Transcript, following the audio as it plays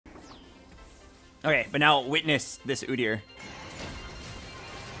Okay, but now witness this Udyr.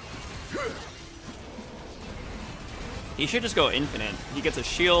 He should just go infinite. He gets a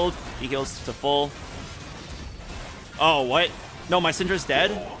shield. He heals to full. Oh, what? No, my Syndra's dead?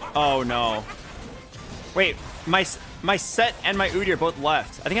 Oh, no. Wait, my Set and my Udyr both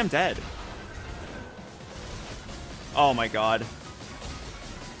left. I think I'm dead. Oh, my God.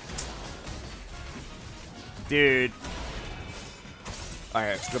 Dude.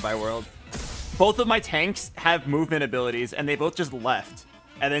 Alright, goodbye, world. Both of my tanks have movement abilities, and they both just left.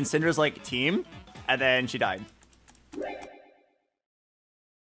 And then Syndra's like, team? And then she died.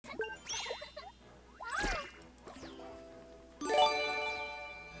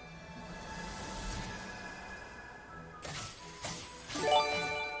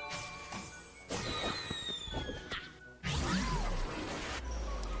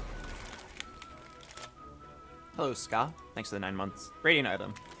 Hello, Ska. Thanks for the 9 months. Radiant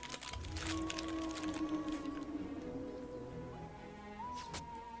item.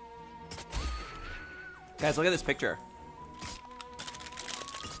 Guys, look at this picture.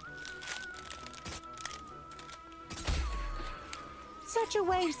 Such a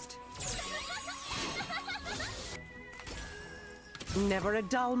waste. Never a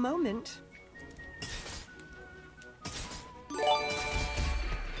dull moment.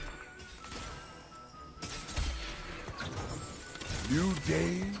 New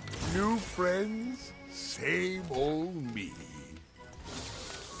day, new friends, same old me.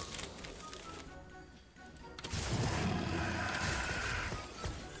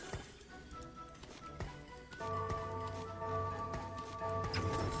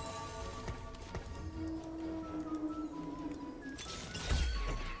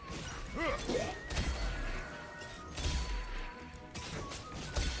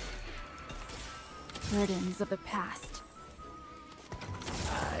 Burdens of the past.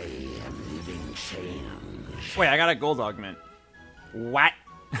 I am living change. Wait, I got a gold augment. What?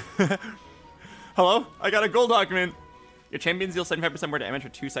 Hello? I got a gold augment. Your champions deal 75% more damage for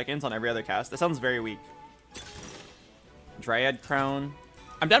 2 seconds on every other cast. That sounds very weak. Dryad Crown.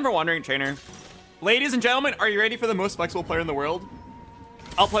 I'm down for Wandering Trainer. Ladies and gentlemen, are you ready for the most flexible player in the world?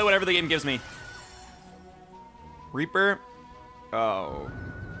 I'll play whatever the game gives me. Reaper. Oh.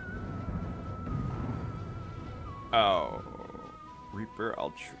 Oh. Reaper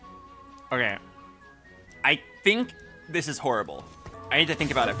Ultra. Okay. I think this is horrible. I need to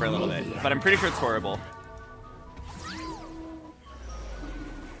think about it for a little bit, but I'm pretty sure it's horrible.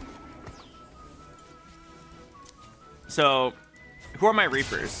 So, who are my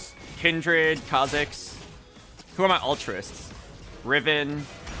Reapers? Kindred, Kha'Zix. Who are my Ultrists? Riven,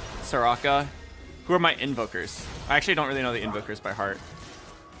 Soraka. Who are my Invokers? I actually don't really know the Invokers by heart.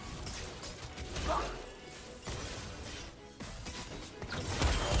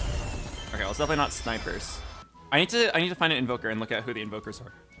 Okay, well, it's definitely not snipers. I need to find an Invoker and look at who the Invokers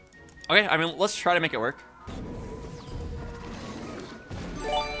are. Okay, I mean, let's try to make it work.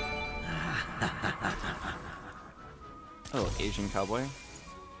 Oh, Asian cowboy.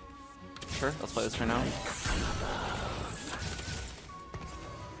 Sure, let's play this for now.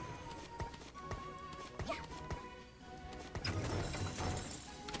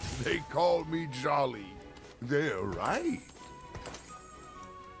 They call me Jolly. They're right.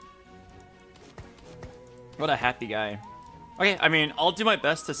 What a happy guy. Okay, I mean, I'll do my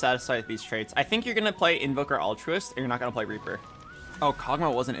best to satisfy these traits. I think you're gonna play Invoker Altruist, or you're not gonna play Reaper. Oh,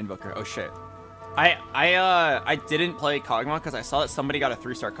 Kog'Maw was an Invoker. Oh shit. I didn't play Kog'Maw because I saw that somebody got a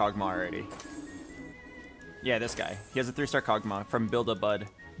 3-star Kog'Maw already. Yeah, this guy. He has a 3-star Kog'Maw from Build-A-Bud.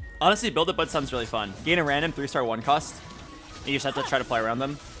 Honestly, Build-A-Bud sounds really fun. Gain a random 3-star 1 cost. You just have to try to play around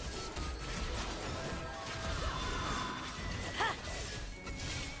them.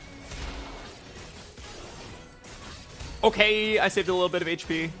 Okay, I saved a little bit of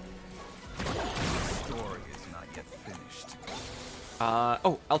HP. The story is not yet finished.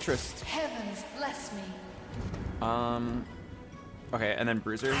 Oh, Altruist. Heavens bless me. Okay, and then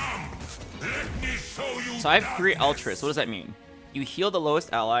Bruiser. So I have 3 Altruists. What does that mean? You heal the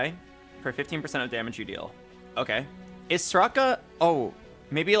lowest ally for 15% of damage you deal. Okay. Is Soraka... Oh,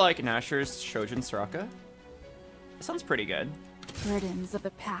 maybe like Nashor's Shojin Soraka? That sounds pretty good. Burdens of the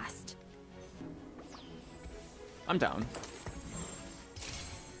past. I'm down.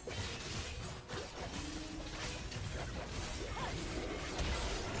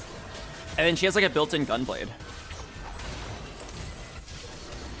 And then she has like a built-in gunblade.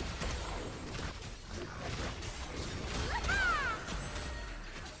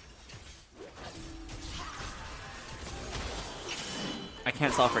 I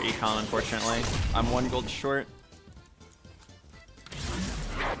can't sell for econ, unfortunately. I'm 1 gold short.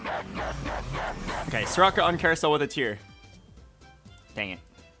 Okay, Soraka on carousel with a tier. Dang it.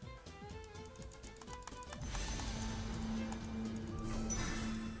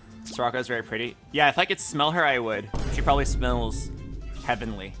 Soraka is very pretty. Yeah, if I could smell her, I would. She probably smells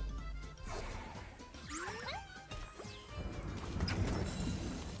heavenly.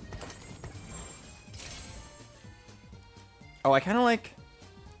 Oh, I kind of like...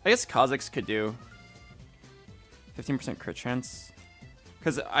 I guess Kha'Zix could do 15% crit chance.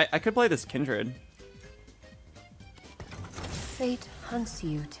 Because I could play this Kindred. Fate hunts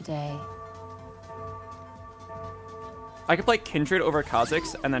you today. I could play Kindred over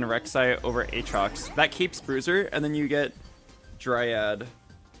Kha'Zix and then Rek'Sai over Aatrox. That keeps Bruiser, and then you get Dryad.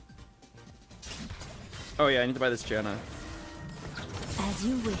 Oh yeah, I need to buy this Janna. As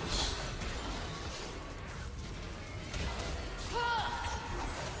you wish.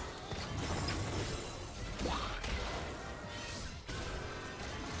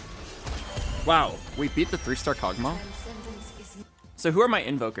 Wow, we beat the 3-star Kog'Maw? So who are my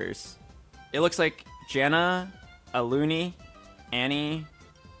invokers? It looks like Janna, Aluni, Annie,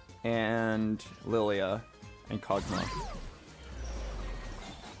 and Lilia, and Kog'Maw.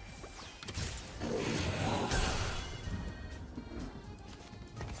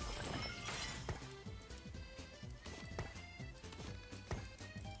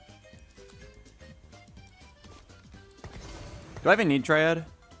 Do I even need Dryad?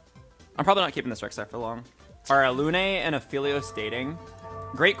 I'm probably not keeping this Rek'Sai for long. Are Alune and Aphelios dating?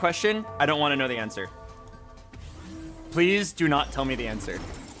 Great question. I don't want to know the answer. Please do not tell me the answer.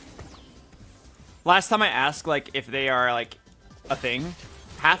 Last time I asked, like, if they are, like, a thing,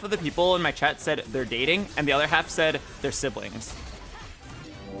 half of the people in my chat said they're dating, and the other half said they're siblings.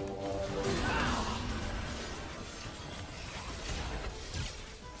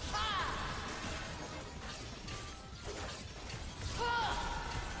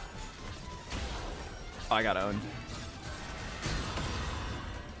 Oh, I got owned.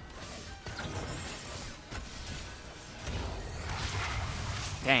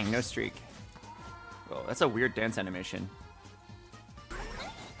 Dang, no streak. Whoa, that's a weird dance animation.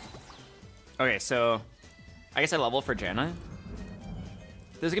 Okay, so I guess I level for Janna.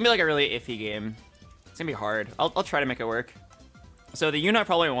 This is gonna be like a really iffy game. It's gonna be hard. I'll try to make it work. So the unit I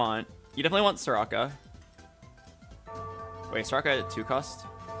probably want, you definitely want Soraka. Wait, Soraka at 2 cost?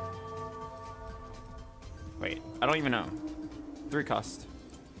 Wait, I don't even know. 3 cost.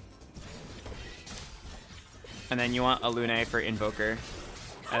 And then you want Alune for Invoker.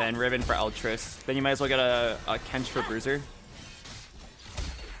 And then Riven for Eltress. Then you might as well get a Kench for Bruiser.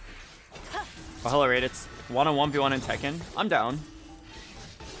 Oh, hello, Raid. It's 1-on-1v1 in Tekken. I'm down.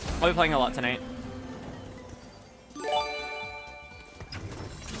 I'll be playing a lot tonight.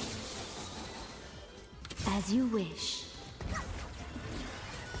 As you wish.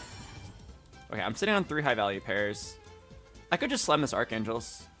 Okay, I'm sitting on 3 high value pairs. I could just slam this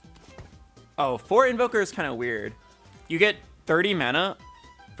Archangels. Oh, 4 Invoker is kind of weird. You get 30 mana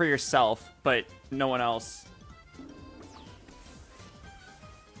for yourself, but no one else.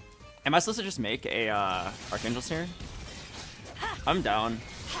 Am I supposed to just make a Archangels here? I'm down.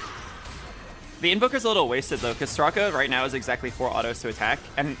 The Invoker's a little wasted though, because Soraka right now is exactly 4 autos to attack,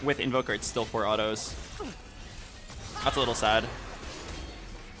 and with Invoker it's still 4 autos. That's a little sad.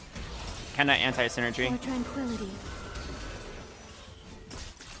 Kinda anti-synergy. For tranquility.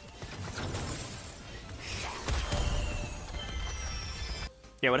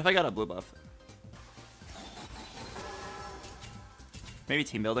 Yeah, what if I got a blue buff? Maybe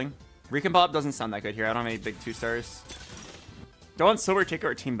team building? Recon Pop doesn't sound that good here. I don't have any big 2-stars. Do I want Silver Ticket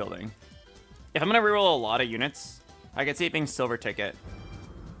or team building? If I'm gonna reroll a lot of units, I could see it being Silver Ticket.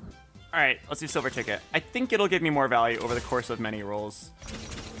 Alright, let's do Silver Ticket. I think it'll give me more value over the course of many rolls.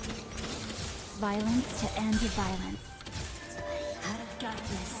 Violence to end violence. Out of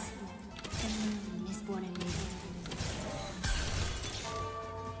darkness, the moon is born in me.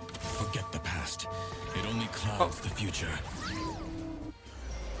 Forget the past. It only clouds the future.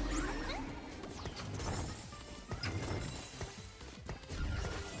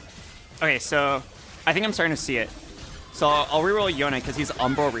 Okay, so I think I'm starting to see it. So I'll reroll Yone because he's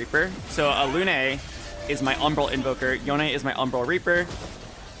Umbral Reaper. So Alune is my Umbral Invoker. Yone is my Umbral Reaper,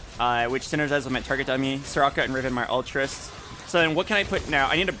 which synergizes with my target dummy. Soraka and Riven my Ultrist. So then what can I put now?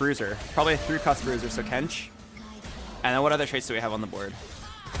 I need a Bruiser. Probably a 3-cost Bruiser, so Kench. And then what other traits do we have on the board?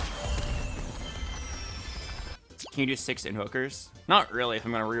 Can you do 6 Invokers? Not really if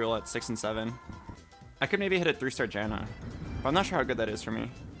I'm going to reroll at 6 and 7. I could maybe hit a 3-star Janna, but I'm not sure how good that is for me.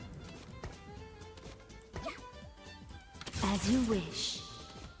 As you wish.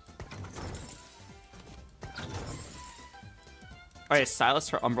 Oh yeah, Silas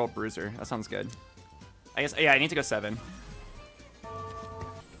for Umbral Bruiser. That sounds good. I guess, yeah, I need to go 7.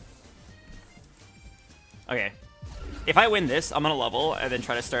 Okay. If I win this, I'm gonna level and then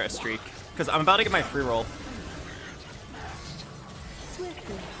try to start a streak. Because I'm about to get my free roll.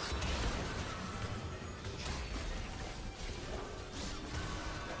 Swiftly.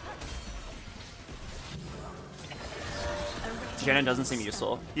 Janet doesn't seem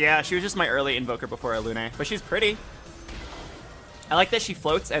useful. Yeah, she was just my early invoker before Lune, but she's pretty. I like that she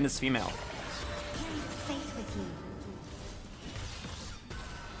floats and is female. Carry faith with you.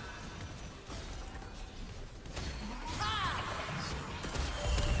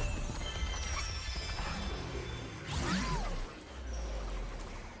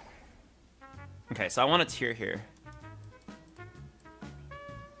 Okay, so I want a tier here.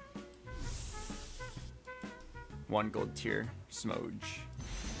 One gold tier, Smoge.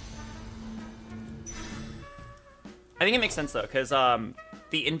 I think it makes sense though, because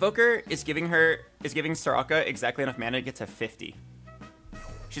the Invoker is giving Soraka exactly enough mana to get to 50.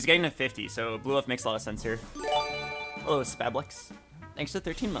 She's getting to 50, so Blue Buff makes a lot of sense here. Hello, Spablix. Thanks for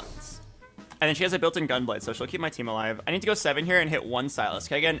 13 months. And then she has a built-in Gunblade, so she'll keep my team alive. I need to go 7 here and hit 1 Silas.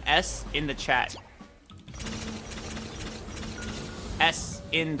 Can I get an S in the chat? S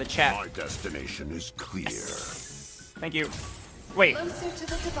in the chat. My destination is clear. S. Thank you. Wait,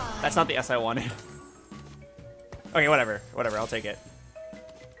 that's not the S I wanted. Okay, whatever. Whatever, I'll take it.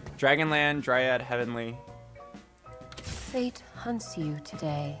 Dragonland, Dryad, Heavenly. Fate hunts you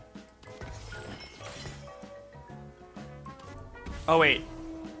today. Oh, wait.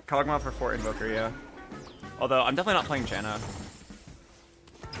 Kog'Maw for 4 Invoker, yeah. Although, I'm definitely not playing Janna.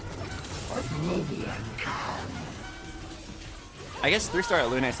 I guess 3-star at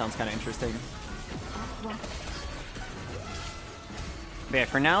Lune sounds kind of interesting. But yeah,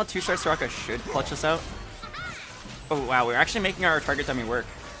 for now, 2-star Soraka should clutch us out. Oh, wow, we're actually making our target dummy work.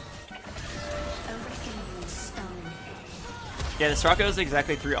 Yeah, the Soraka is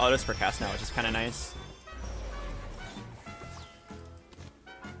exactly 3 autos per cast now, which is kind of nice.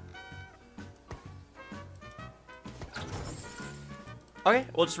 Okay,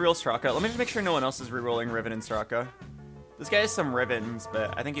 we'll just reroll Soraka. Let me just make sure no one else is rerolling Riven and Soraka. This guy has some Rivens,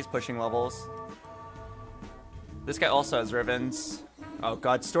 but I think he's pushing levels. This guy also has Rivens. Oh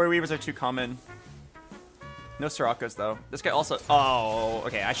god, Story Weavers are too common. No Sorakas though. This guy also... Oh,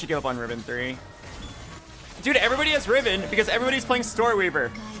 okay, I should give up on Riven 3. Dude, everybody has Riven because everybody's playing Story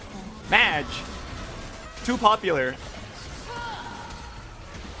Weaver. Madge. Too popular.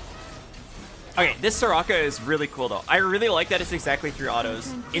 Okay, this Soraka is really cool though. I really like that it's exactly 3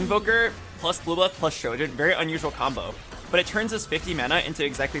 autos. Invoker plus Blue Buff plus Shojin, very unusual combo. But it turns this 50 mana into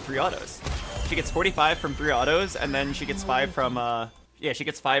exactly 3 autos. She gets 45 from 3 autos, and then she gets 5 from, yeah, she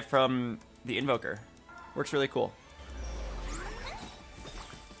gets 5 from the Invoker. Works really cool.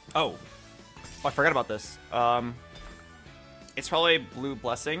 Oh, I forgot about this. It's probably Blue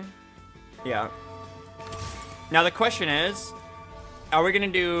Blessing. Yeah. Now the question is, are we gonna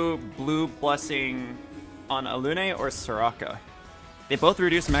do Blue Blessing on Alune or Soraka? They both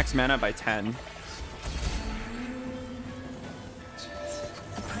reduce max mana by 10.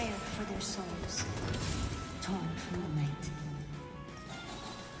 A prayer for their souls, torn from the night.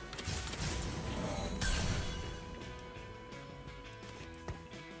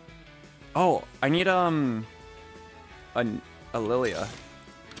 Oh, I need a Lilia.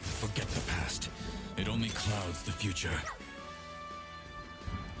 Forget the past. It only clouds the future.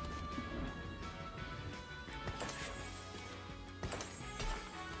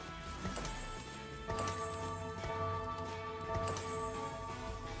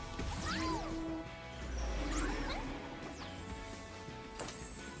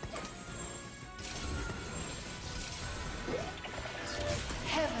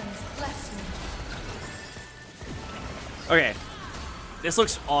 Okay, this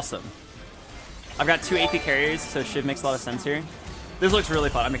looks awesome. I've got 2 AP carries, so Shiv makes a lot of sense here. This looks really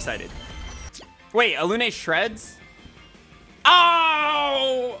fun. I'm excited. Wait, Alune shreds?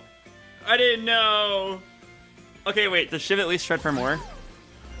 Oh! I didn't know. Okay, wait. Does Shiv at least shred for more?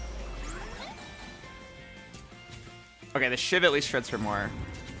 Okay, the Shiv at least shreds for more.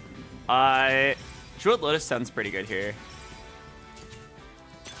 Jeweled Lotus sounds pretty good here.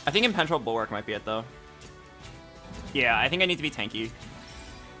 I think Impenetrable Bulwark might be it, though. Yeah, I think I need to be tanky.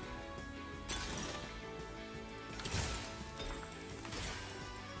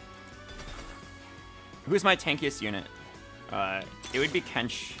 Who's my tankiest unit? It would be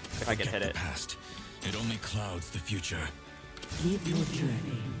Kench if I could hit it. Past. It only clouds the future. Live your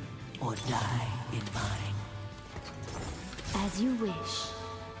journey or die in mine. As you wish.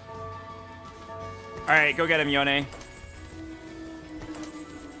 Alright, go get him, Yone.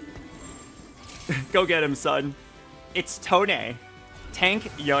 Go get him, son. It's Tone.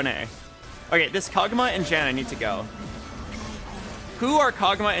 Tank Yone. Okay, this Kog'Maw and Janna need to go. Who are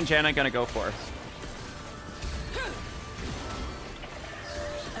Kog'Maw and Janna gonna go for?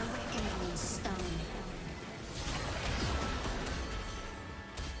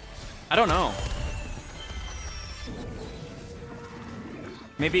 I don't know.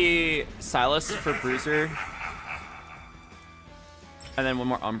 Maybe Silas for Bruiser. And then one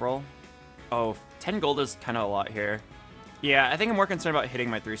more Umbral. Oh, 10 gold is kind of a lot here. Yeah, I think I'm more concerned about hitting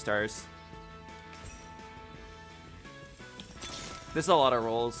my 3 stars. This is a lot of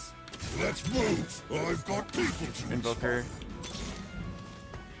rolls. Let's move. I've got people to Invoker.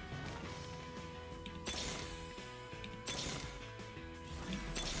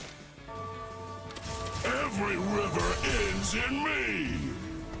 Every river ends in me.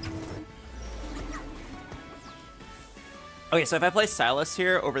 Okay, so if I play Silas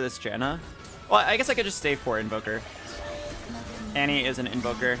here over this Janna, well, I guess I could just stay for Invoker. Annie is an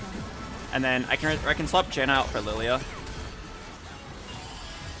Invoker, and then I can swap Janna out for Lilia.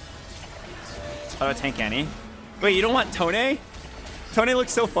 How do I tank Annie? Wait, you don't want Tone? Tone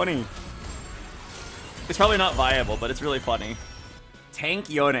looks so funny. It's probably not viable, but it's really funny. Tank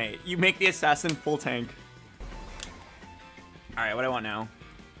Yone. You make the assassin full tank. Alright, what do I want now?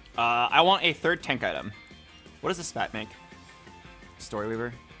 I want a 3rd tank item. What does this spat make? Story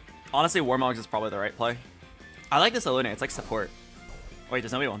Weaver. Honestly, Warmogs is probably the right play. I like this Alune. It's like support. Wait,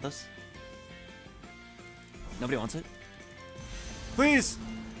 does nobody want this? Nobody wants it? Please!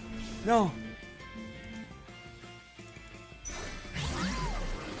 No!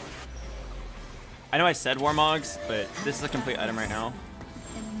 I know I said Warmogs, but this is a complete item right now.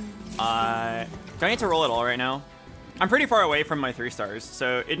 Do I need to roll it all right now? I'm pretty far away from my 3 stars,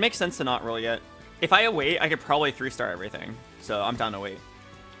 so it makes sense to not roll yet. If I wait, I could probably 3-star everything, so I'm down to wait.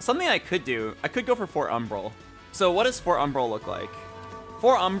 Something I could do, I could go for 4 Umbral. So what does 4 Umbral look like?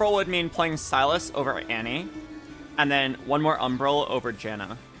 4 Umbral would mean playing Silas over Annie, and then 1 more Umbral over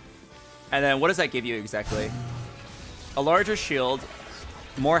Janna. And then what does that give you exactly? A larger shield,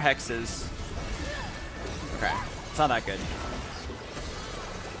 more hexes. Okay, it's not that good.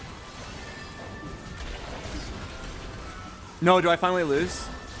 No, do I finally lose?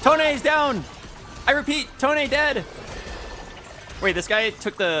 Tone's down! I repeat, Tone dead! Wait, this guy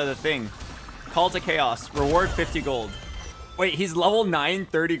took the thing. Call to Chaos. Reward 50 gold. Wait, he's level 9,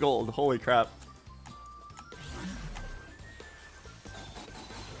 30 gold. Holy crap.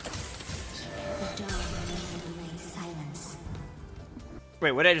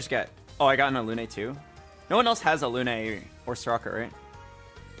 Wait, what did I just get? Oh, I got an Alune too? No one else has Alune or Soraka, right?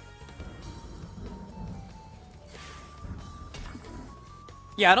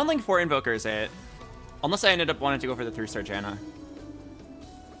 Yeah, I don't think 4 Invoker is it. Unless I ended up wanting to go for the 3-star Janna.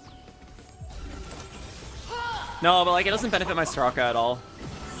 No, but like it doesn't benefit my Soraka at all.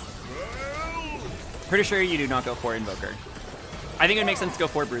 Pretty sure you do not go for Invoker. I think it would make sense to go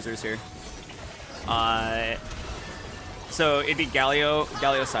for Bruisers here. So it'd be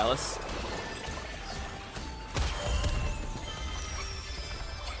Galio Silas.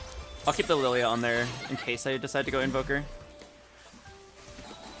 I'll keep the Lilia on there in case I decide to go Invoker.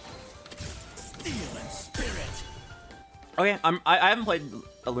 Okay, I haven't played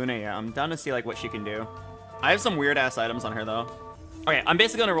Alune yet. I'm down to see like what she can do. I have some weird ass items on her though. Okay, I'm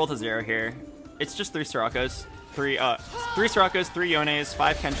basically gonna roll to 0 here. It's just 3 Sorakas, 3 Sorakas, 3 Yones,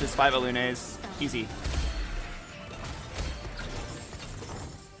 5 Kenches, 5 Alunes. Easy.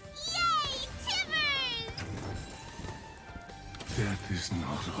 Death is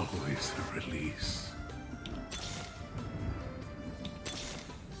not always a release.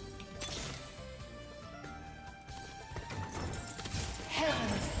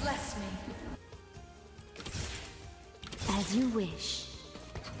 Heavens bless me. As you wish.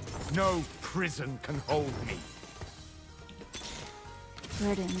 No prison can hold me.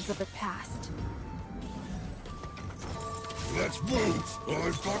 Burdens of the past. Let's move.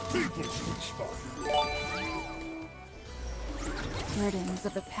 I've got people to inspire. Burdens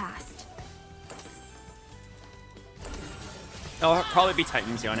of the past. Oh, it'll probably be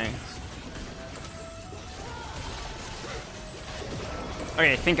Titans, Yone.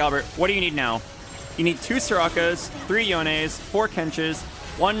 Okay, think Albert. What do you need now? You need 2 Sorakas, 3 Yones, 4 Kenches,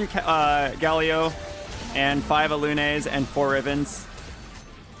 1 Galio, and 5 Alunes, and 4 Ribbons.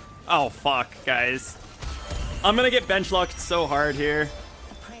 Oh, fuck, guys. I'm gonna get bench locked so hard here.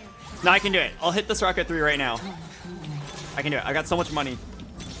 No, I can do it. I'll hit the Soraka 3 right now. I can do it. I got so much money.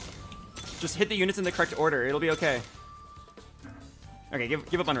 Just hit the units in the correct order. It'll be okay. Okay,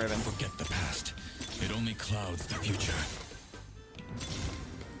 give up on Ribbon. Forget the past. It only clouds the future.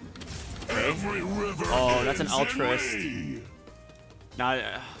 Okay. Every river Oh, that's an ends in altruist. me. Nah,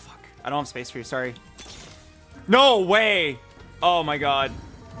 fuck. I don't have space for you. Sorry. No way. Oh my god.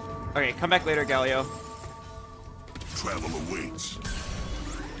 Okay, come back later, Galio. Travel awaits.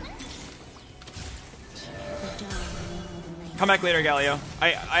 Come back later, Galio.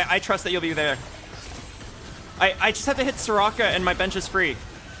 I trust that you'll be there. I just have to hit Soraka and my bench is free.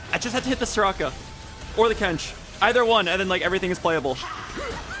 I just have to hit the Soraka. Or the Kench. Either one, and then like everything is playable.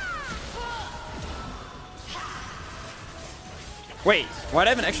 Wait, why'd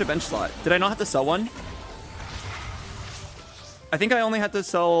I have an extra bench slot? Did I not have to sell one? I think I only had to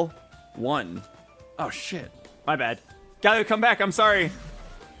sell one. Oh shit. My bad. Galio, come back. I'm sorry.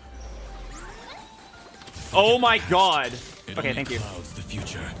 Oh my god. Okay, thank you. Clouds the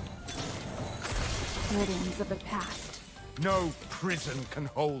future. Burdens of the past. No prison can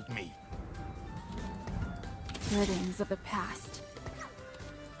hold me. Burdens of the past.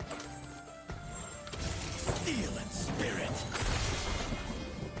 Steel and spirit.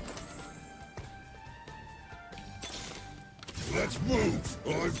 Let's move.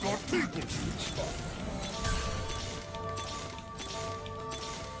 I've got people to inspire.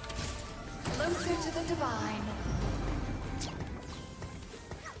 Closer to the divine.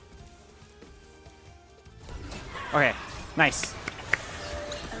 Okay, nice.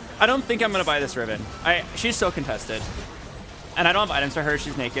 I don't think I'm gonna buy this ribbon. She's so contested. And I don't have items for her,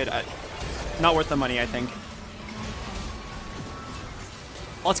 she's naked. Not worth the money, I think.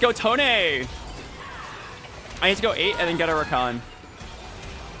 Let's go, Tone! I need to go 8 and then get a Rakan.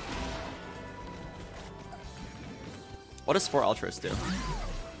 What does 4 Altruist do?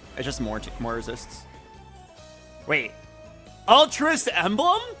 It's just more resists. Wait. Altruist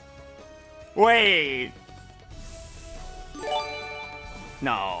Emblem? Wait.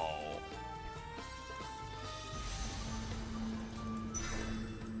 No.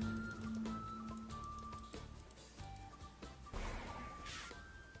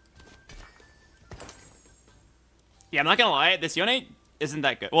 Yeah, I'm not gonna lie, this Yone isn't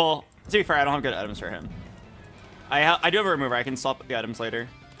that good. Well, to be fair, I don't have good items for him. I do have a remover, I can swap the items later.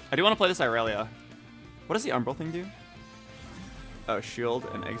 I do want to play this Irelia. What does the Umbral thing do? Oh, shield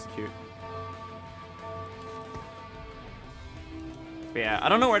and execute. But yeah, I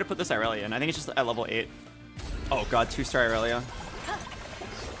don't know where to put this Irelia in. I think it's just at level 8. Oh god, 2-star Irelia.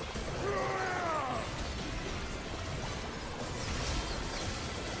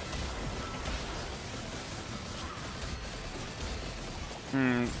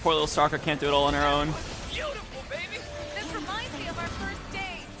 Poor little Soraka can't do it all on her own. Beautiful, baby. This reminds me of our first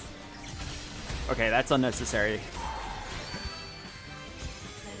date. Okay, that's unnecessary.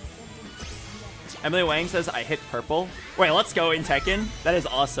 Emily Wang says I hit purple. Wait, let's go in Tekken. That is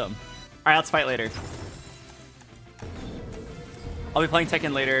awesome. All right, let's fight later. I'll be playing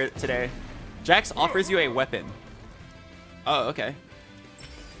Tekken later today. Jax offers you a weapon. Oh, okay.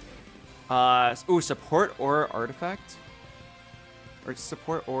 Ooh, support or artifact? Or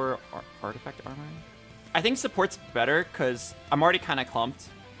support or artifact armor? I think support's better because I'm already kind of clumped.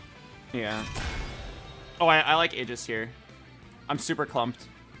 Yeah. Oh, I like Aegis here. I'm super clumped.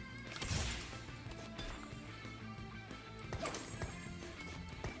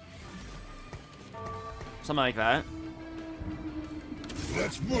 Something like that.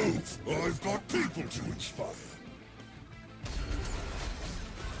 Let's move. I've got people to inspire.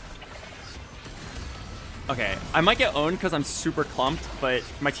 Okay, I might get owned because I'm super clumped, but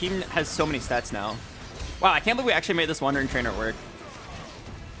my team has so many stats now. Wow, I can't believe we actually made this Wandering Trainer work.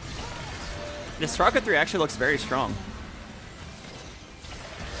 This Soraka 3 actually looks very strong.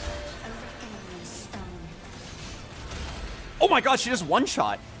 Oh my god, she just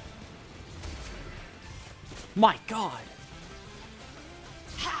one-shot. My god.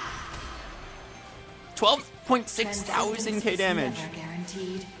 12.6 thousand K damage.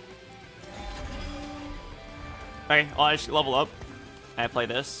 Okay, I'll actually level up. I play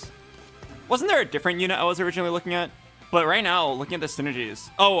this. Wasn't there a different unit I was originally looking at? But right now, looking at the synergies.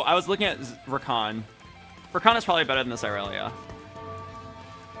 Oh, I was looking at Rakan. Rakan is probably better than this Irelia.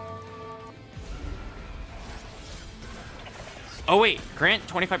 Oh wait, grant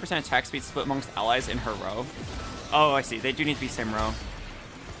 25% attack speed split amongst allies in her row. Oh, I see. They do need to be same row.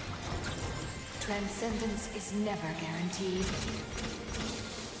 Transcendence is never guaranteed.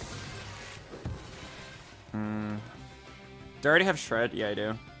 Do I already have Shred? Yeah, I do.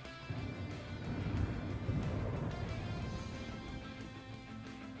 Out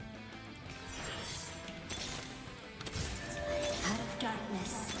of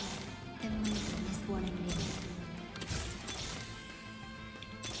darkness, the moon is born anew.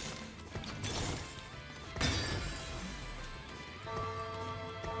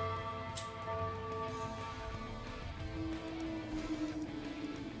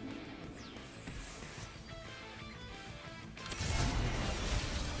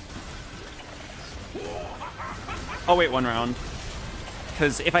 I'll wait 1 round.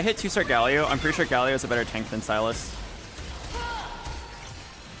 Because if I hit 2-star Galio, I'm pretty sure Galio is a better tank than Silas.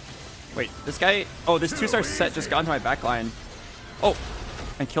 Wait, this guy... Oh, this 2-star set just got into my backline. Oh,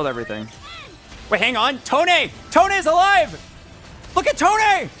 and killed everything. Wait, hang on. Tone! Tone's alive! Look at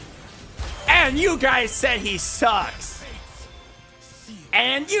Tone! And you guys said he sucks.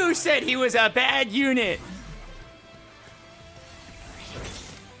 And you said he was a bad unit.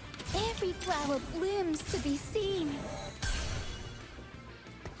 Every flower blooms to be seen.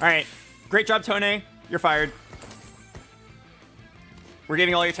 All right, great job, Tone. You're fired. We're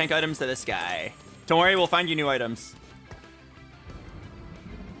giving all your tank items to this guy. Don't worry, we'll find you new items.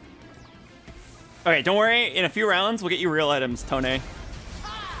 Okay, don't worry. In a few rounds, we'll get you real items, Tone.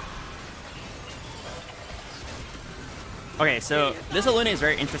 Okay, so this Alune is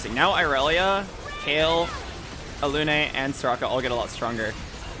very interesting. Now Irelia, Kale, Alune, and Soraka all get a lot stronger.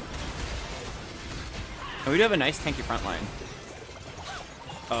 And we do have a nice tanky front line.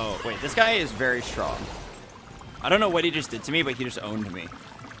 Oh, wait, this guy is very strong. I don't know what he just did to me, but he just owned me.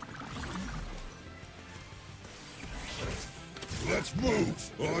 Let's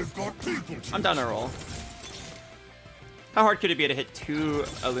move. I've got people to I'm down to roll. How hard could it be to hit 2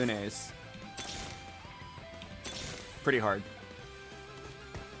 Alunes? Pretty hard.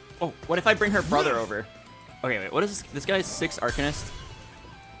 Oh, what if I bring her brother over? Okay, wait, what is this? This guy's 6 Arcanist.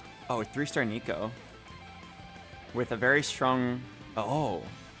 Oh, 3-star Nico. With a very strong... Oh.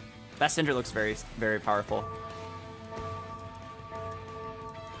 That Cinder looks very, very powerful.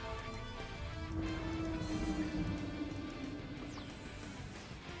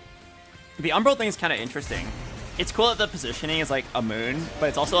 The Umbral thing is kind of interesting. It's cool that the positioning is like a moon, but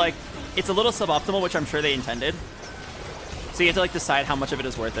it's also like, it's a little suboptimal, which I'm sure they intended. So you have to like decide how much of it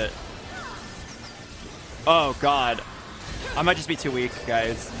is worth it. Oh God. I might just be too weak,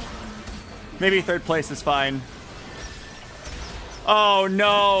 guys. Maybe 3rd place is fine. Oh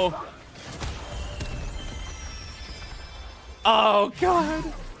no. Oh God.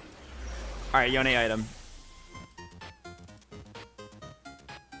 All right, Yone item.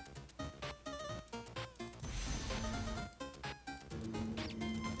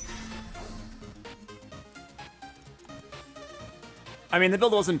 I mean, the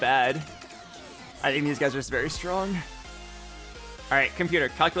build wasn't bad. I think these guys are just very strong. All right, computer,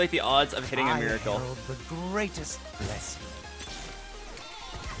 calculate the odds of hitting a miracle. I herald the greatest blessing.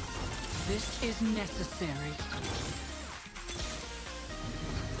 This is necessary.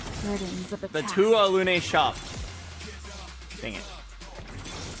 Burdens of the The past. 2 Alune shop. Dang it.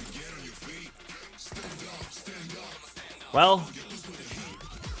 Well,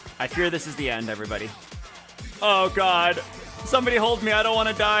 I fear this is the end, everybody. Oh God. Somebody hold me, I don't want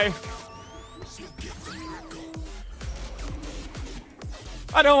to die.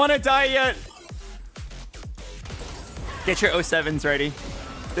 I don't want to die yet. Get your 07s ready.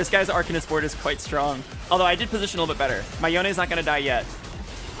 This guy's Arcanist board is quite strong. Although I did position a little bit better. My Yone's not going to die yet.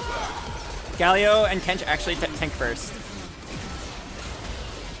 Galio and Kench actually tank first.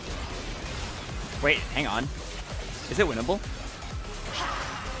 Wait, hang on. Is it winnable?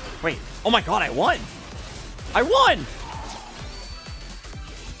 Wait, oh my God, I won! I won!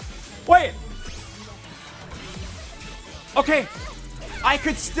 Wait! Okay, I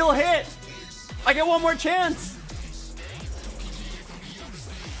could still hit! I get one more chance!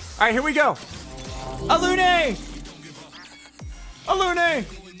 Alright, here we go! Alune! Alune!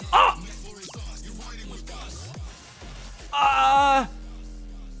 Ah!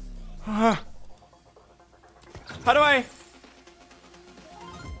 How do I...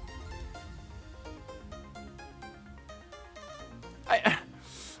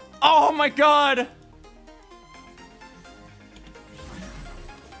 Oh my God!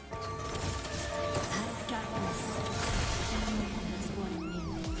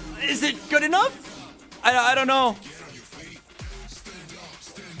 Is it good enough? I don't know.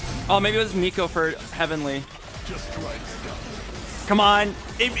 Oh, maybe it was Miko for Heavenly. Come on.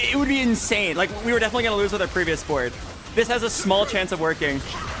 It would be insane. Like, we were definitely going to lose with our previous board. This has a small chance of working.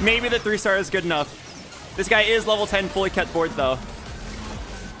 Maybe the 3-star is good enough. This guy is level 10 fully cut board, though.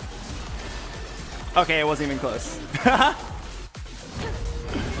 Okay, it wasn't even close.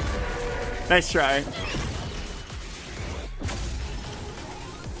 Nice try.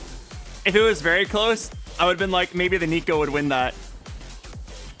 If it was very close, I would have been like, maybe the Nico would win that.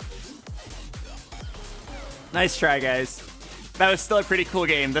 Nice try, guys. That was still a pretty cool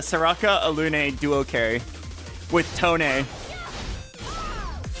game. The Soraka Alune duo carry with Tone.